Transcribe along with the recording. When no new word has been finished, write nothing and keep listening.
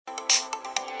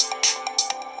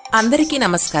అందరికీ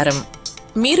నమస్కారం.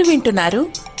 మీరు వింటున్నారు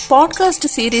పాడ్కాస్ట్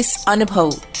సిరీస్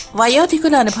అనుభవ్,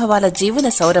 వయోధికుల అనుభవాల జీవన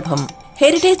సౌరభం.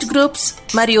 హెరిటేజ్ గ్రూప్స్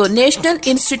మరియు national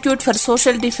institute for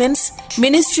social defence,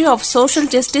 ministry of social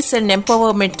justice and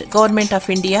empowerment, government of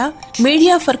India,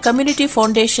 media for community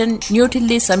foundation,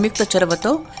 New Delhi సంయుక్త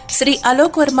చొరవతో శ్రీ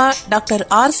అలోక్ వర్మ, డాక్టర్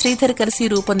ఆర్ శ్రీధర్ కలిసి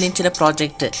రూపొందించిన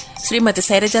ప్రాజెక్ట్ శ్రీమతి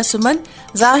శైలజా సుమన్,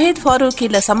 జాహీద్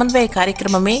ఫారూఖీల సమన్వయ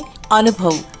కార్యక్రమమే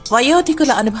అనుభవ్,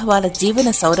 వయోధికుల అనుభవాల జీవన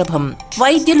సౌరభం.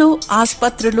 వైద్యులు,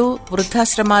 ఆసుపత్రులు,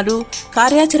 వృద్ధాశ్రమాలు,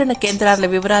 కార్యాచరణ కేంద్రాల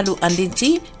వివరాలు అందించి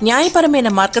న్యాయపరమైన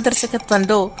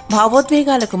మార్గదర్శకత్వంలో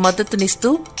భావోద్వేగాలకు మద్దతునిస్తూ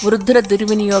వృద్ధుల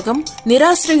దుర్వినియోగం,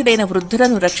 నిరాశ్రయుడైన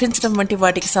వృద్ధులను రక్షించడం వంటి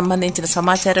వాటికి సంబంధించిన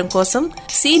సమాచారం కోసం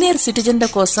సీనియర్ సిటిజన్ల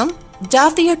కోసం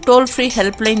జాతీయ toll free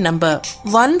help line number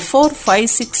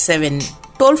 14567,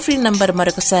 toll free number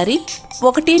మరొకసారి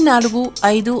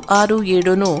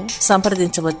 145667ను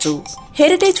సంప్రదించవచ్చు.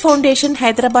 హెరిటేజ్ ఫౌండేషన్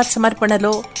హైదరాబాద్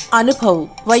సమర్పణలో అనుభవ్,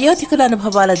 వయోధికుల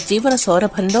అనుభవాల జీవన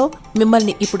సౌరభంలో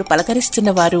మిమ్మల్ని ఇప్పుడు పలకరిస్తున్న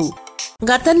వారు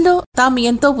గతంలో తాము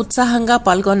ఎంతో ఉత్సాహంగా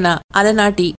పాల్గొన్న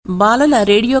అలనాటి బాలల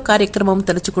రేడియో కార్యక్రమం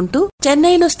తలుచుకుంటూ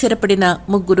చెన్నైలో స్థిరపడిన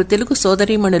ముగ్గురు తెలుగు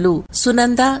సోదరీమణులు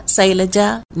సునంద, శైలజ,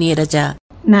 నీరజ.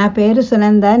 నా పేరు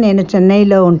సునంద, నేను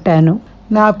చెన్నైలో ఉంటాను.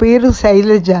 నా పేరు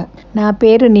శైలజ. నా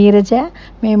పేరు నీరజ.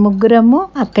 మేము ముగ్గురము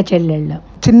అక్క చెల్లెళ్ళం.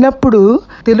 చిన్నప్పుడు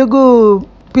తెలుగు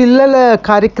పిల్లల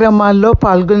కార్యక్రమాల్లో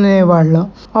పాల్గొనేవాళ్ళం.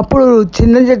 అప్పుడు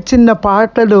చిన్న చిన్న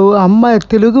పాటలు అమ్మ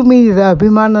తెలుగు మీద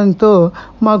అభిమానంతో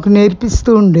మాకు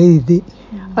నేర్పిస్తూ ఉండేది.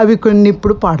 అవి కొన్ని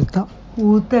ఇప్పుడు పాడతాం.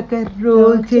 ఊతకర్రో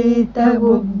చేత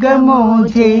బుగ్గమో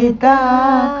చేత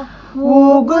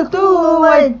ఊగుతూ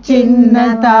వచ్చిన్న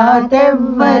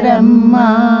తాతెవ్వరమ్మా,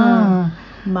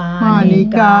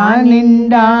 మానికా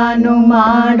నిండాను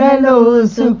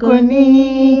మాడలోసుకుని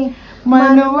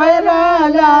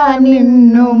మనువరాలా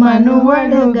నిన్ను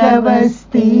మనువడుగా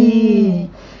వస్తీ,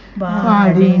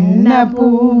 వాడిన్న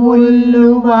పువ్వులు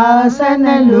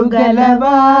వాసనలు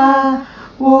గలవా,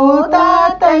 ఓ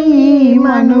తాతయ్యి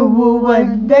మనువు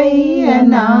వద్దయ్య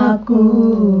నాకు.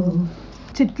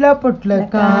 చిట్ల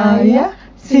పొట్లకాయ,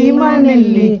 సీమ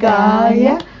నెల్లికాయ,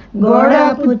 గోడ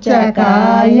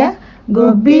పుచ్చకాయ,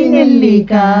 గొబ్బి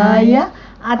నెల్లికాయ,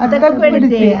 అత్తకు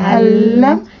పెడితే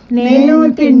అల్లం, నేను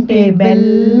తింటే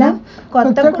బెల్లం,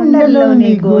 కొత్త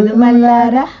కుండలోని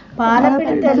గోధుమల్లారా, పాల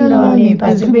పిట్టల్లోని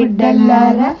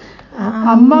పసిబిడ్డల్లారా.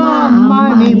 అమ్మా అమ్మా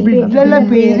నీ బిడ్డల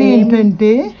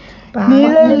పేరేంటంటే,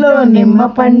 నీళ్ళలో నిమ్మ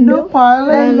పండు,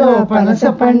 పాలల్లో పనస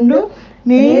పండు,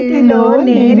 నీటిలో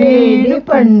నేరేడు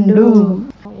పండు.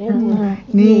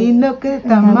 నేనొక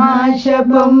తమాష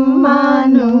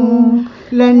బొమ్మను,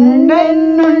 లండన్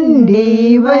నుండి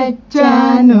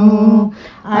వచ్చాను,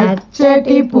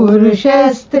 అచ్చటి పురుష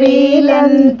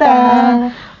స్త్రీలంతా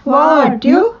వాట్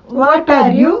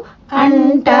ఆర్ యు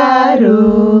అంటారు.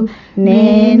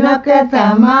 నేనొక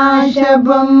తమాష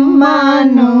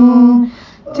బొమ్మను,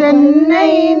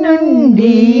 చెన్నై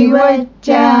నుండి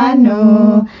వచ్చాను,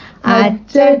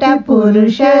 అచ్చట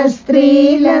పురుష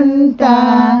స్త్రీలంతా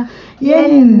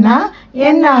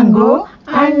ఎన్నాగో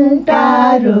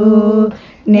అంటారు.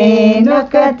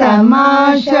 నేనొక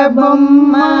తమాష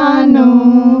బొమ్మను,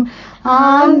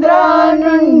 ఆంధ్ర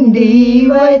నుండి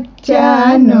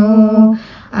వచ్చాను,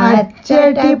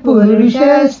 అచ్చటి పురుష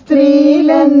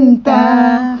స్త్రీలంతా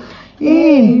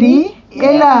ఏంటి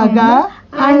ఎలాగా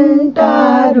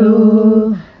అంటారు.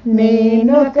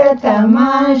 నేనొక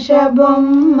తమాష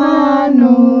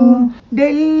బొమ్మను,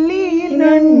 ఢిల్లీ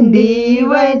నుండి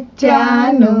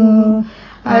వచ్చాను,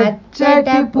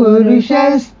 అచ్చటి పురుష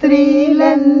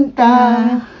స్త్రీలంతా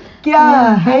క్యా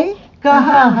హై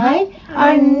కహా హై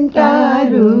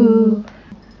అంటారు.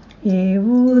 ఏ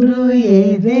ఊరు ఏ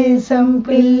దేశం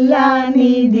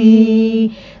పిల్లానిది,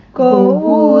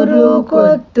 కొవ్వూరు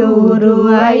కొత్తూరు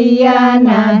అయ్యా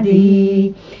నాది,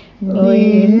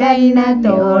 నీళ్ళైన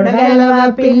తోడగలవ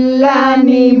పిల్లా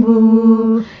నీవు,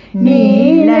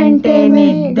 నీళ్ళంటే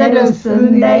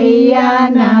నిద్రొస్తుందయ్యా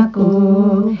నాకు,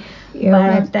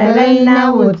 బట్టలైనా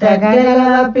ఉతగలవ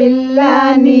పిల్లా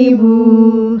నీవు,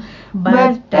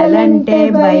 బట్టలంటే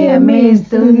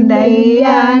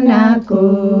భయమేస్తుందయ్యా నాకు,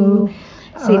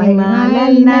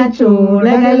 సినిమాలైనా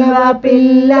చూడగలవ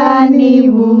పిల్లా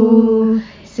నీవు,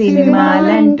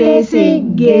 సినిమాలంటే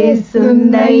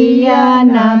సిగ్గేస్తుందయ్యా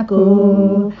నాకు,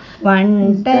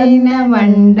 వంటైన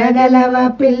వండగలవ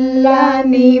పిల్లా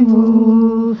నీవు,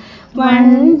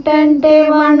 వంటంటే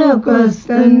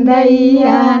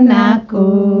వణుకొస్తుందయ్యా నాకు,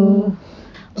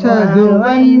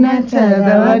 చదువైన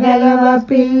చదవగలవ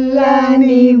పిల్లా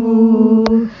నీవు,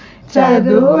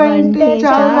 చదువు అంటే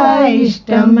చాలా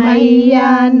ఇష్టమయ్యా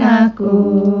నాకు.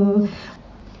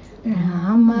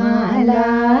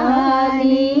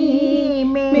 రామలాలి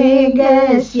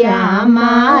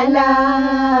శ్యామాలాలి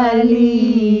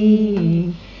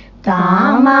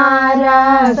తామారాసానయన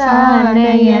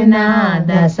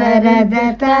దశరథ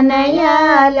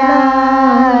తనయాలాలి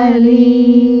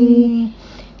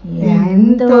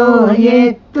ఎంతో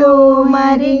ఎత్తు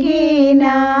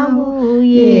మరిగినావు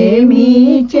ఏమీ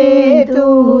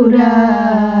చేతురా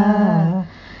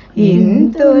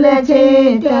ఇంతుల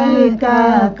చేతక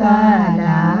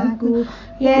కాలకు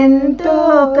ఎంతో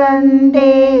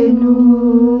కందేను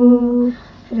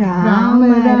రామ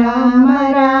రామ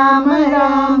రామ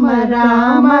రామ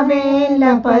రామ వేల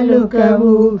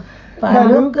పలుకవు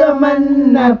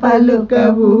పలుకమన్న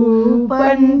పలుకవు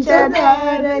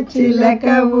పంచదార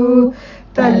చిలకవు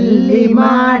తల్లి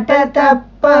మాట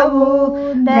తప్పవు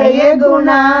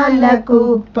దయగుణాల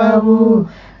కుప్పవు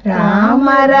రామ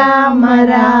రామ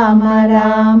రామ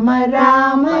రామ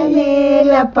రామ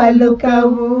ఏల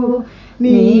పలుకవు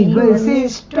నీకు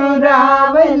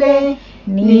శిష్టురావలే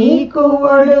నీకు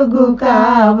ఒడుగు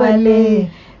కావలే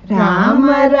రామ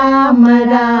రామ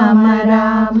రామ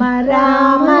రామ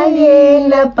రామ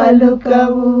ఏల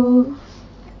పలుకవు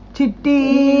చిట్టి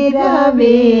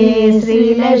రావే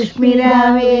శ్రీలక్ష్మి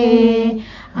రావే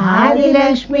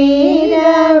ఆదిలక్ష్మి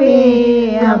రావే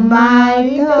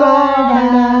అమ్మాయి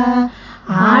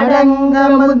ఆడంగ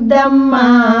ముద్దమ్మ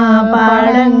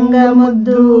పాడంగ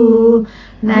ముద్దు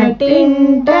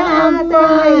నటింట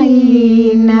అమ్మాయి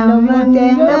నవ్వంగ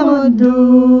ముద్దు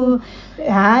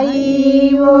ఆయి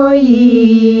ఓయి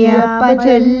అప్ప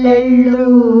చెల్లెళ్ళు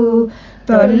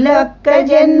తొల్లొక్క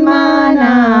జన్మాన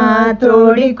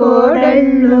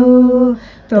తోడికోడళ్ళు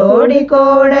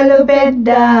తోడికోడలు పెద్ద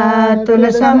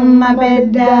తులసమ్మ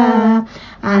పెద్ద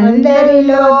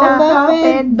అందరిలో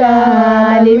పెద్ద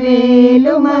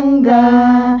అలివేలు మంగ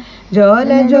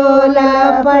జోల జోల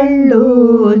పళ్ళు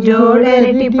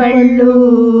జోడెరటి పళ్ళు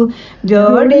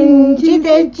జోడించి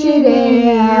తెచ్చిరే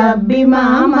అబ్బి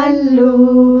మామల్లు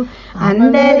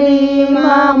అందరి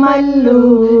మామల్లు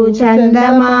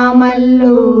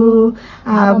చందమామల్లు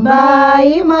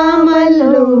అబ్బాయి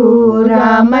మామల్లు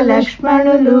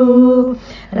రామలక్ష్మణులు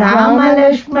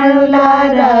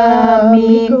రామలక్ష్మణులారా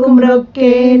మీకు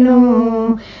మ్రొక్కేను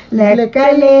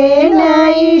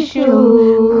లెక్కలేనాయిషు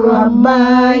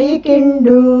అబ్బాయి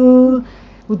కిండు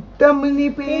ఉత్తముని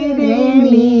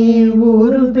పేరేమి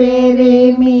ఊరు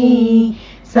పేరేమి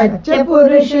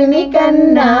సత్యపురుషుని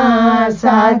కన్నా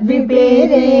సాధ్వి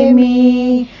పేరేమి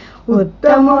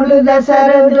ఉత్తముడు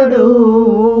దశరథుడు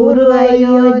ఊరు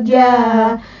అయోధ్య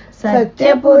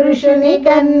సత్యపురుషుని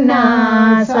కన్నా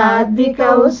సాధ్వి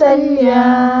కౌసల్య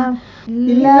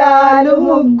ఇల్లాలు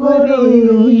ముగ్గురు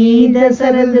ఈ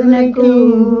దశరథునకు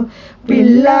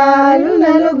పిల్లాలు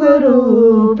నలుగురు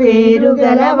పేరు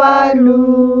గలవారు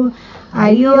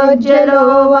అయోధ్యలో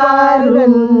వారు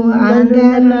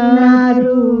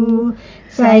అందరున్నారు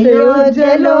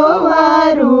సయోధ్యలో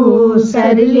వారు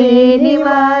సరిలేని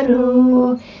వారు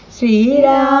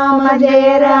శ్రీరామ జయ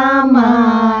రామ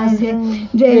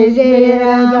జయ జయ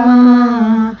రామ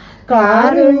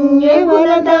కారుణ్య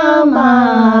వరదామ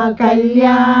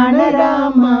కళ్యాణ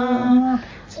రామ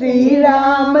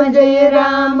శ్రీరామ జయ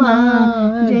రామ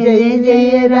జయ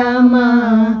జయ రామ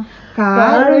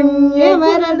కారుణ్య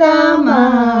వరదామ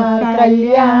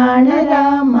కళ్యాణ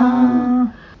రామ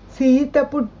సీత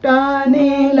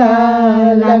పుట్టానేలా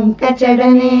లంక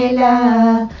చెడనేలా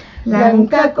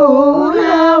లంకకు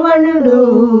రావణుడు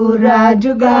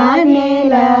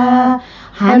రాజుగానేలా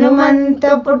హనుమంత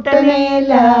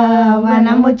పుట్టనేలా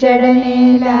వనము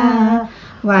చెడనేలా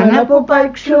వనపు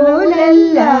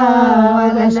పక్షులెల్లా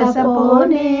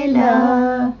వలసపోనేలా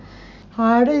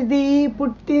ఆడది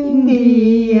పుట్టింది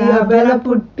అబల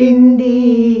పుట్టింది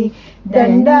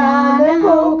దండాల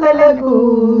కోకలకు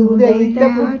దైత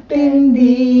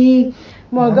పుట్టింది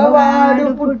మగవాడు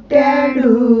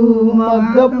పుట్టాడు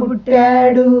మగ్గ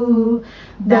పుట్టాడు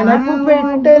దనపు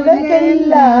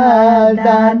పెట్టలకెల్లా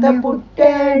దాత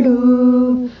పుట్టాడు.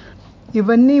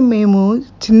 ఇవన్నీ మేము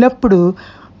చిన్నప్పుడు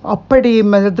అప్పటి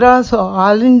మద్రాసు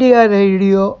ఆల్ ఇండియా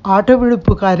రేడియో ఆట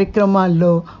విడుపు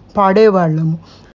కార్యక్రమాల్లో పాడేవాళ్ళము.